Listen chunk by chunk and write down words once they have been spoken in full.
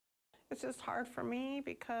It's just hard for me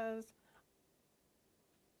because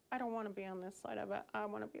I don't want to be on this side of it. I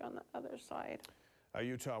want to be on the other side. A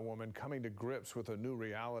Utah woman coming to grips with a new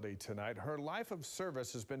reality tonight. Her life of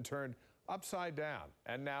service has been turned upside down,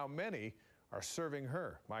 and now many are serving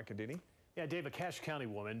her. Mike Adini? Yeah, Dave, a Cache County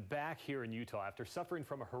woman back here in Utah after suffering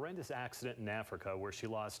from a horrendous accident in Africa where she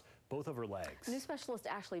lost both of her legs. New Specialist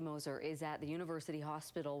Ashley Moser is at the University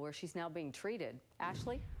Hospital where she's now being treated.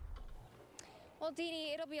 Ashley? Well,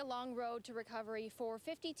 Dini, it'll be a long road to recovery for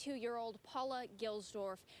 52-year-old Paula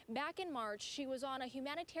Gilsdorf. Back in March, she was on a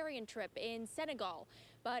humanitarian trip in Senegal,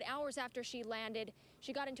 but hours after she landed,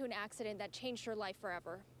 she got into an accident that changed her life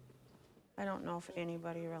forever. I don't know if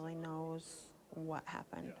anybody really knows what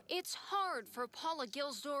happened. It's hard for Paula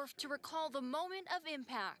Gilsdorf to recall the moment of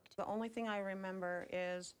impact. The only thing I remember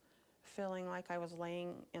is feeling like I was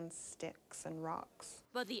laying in sticks and rocks.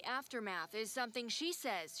 But the aftermath is something she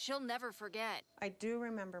says she'll never forget. I do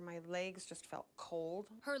remember my legs just felt cold.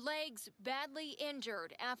 Her legs badly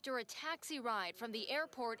injured after a taxi ride from the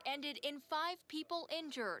airport ended in 5 people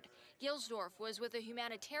injured. Gilsdorf was with a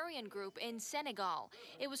humanitarian group in Senegal.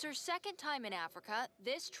 It was her second time in Africa.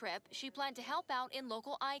 This trip, she planned to help out in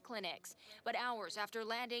local eye clinics. But hours after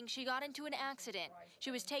landing, she got into an accident.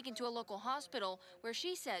 She was taken to a local hospital where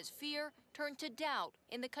she says fear turned to doubt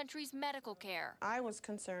in the country's medical care. I was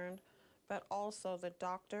concerned, but also the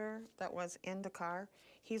doctor that was in the car,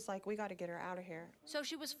 he's like, we got to get her out of here. So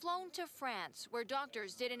she was flown to France, where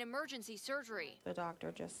doctors did an emergency surgery. The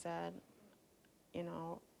doctor just said, you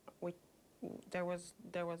know, there was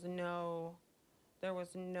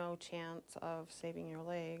no chance of saving your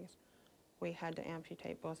legs. We had to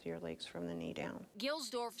amputate both of your legs from the knee down.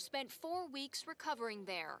 Gilsdorf spent 4 weeks recovering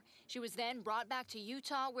there. She was then brought back to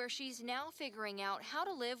Utah, where she's now figuring out how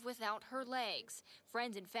to live without her legs.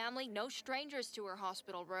 Friends and family, no strangers to her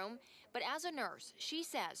hospital room. But as a nurse, she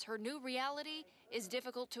says her new reality is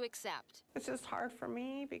difficult to accept. It's just hard for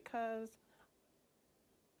me because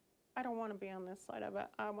I don't want to be on this side of it.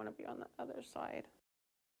 I want to be on the other side.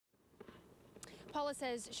 Paula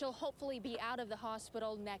says she'll hopefully be out of the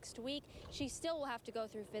hospital next week. She still will have to go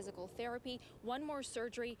through physical therapy, 1 more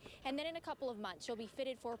surgery, and then in a couple of months she'll be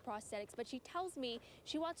fitted for prosthetics. But she tells me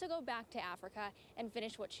she wants to go back to Africa and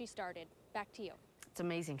finish what she started. Back to you. It's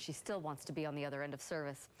amazing. She still wants to be on the other end of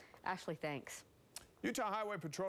service. Ashley, thanks. Utah Highway Patrol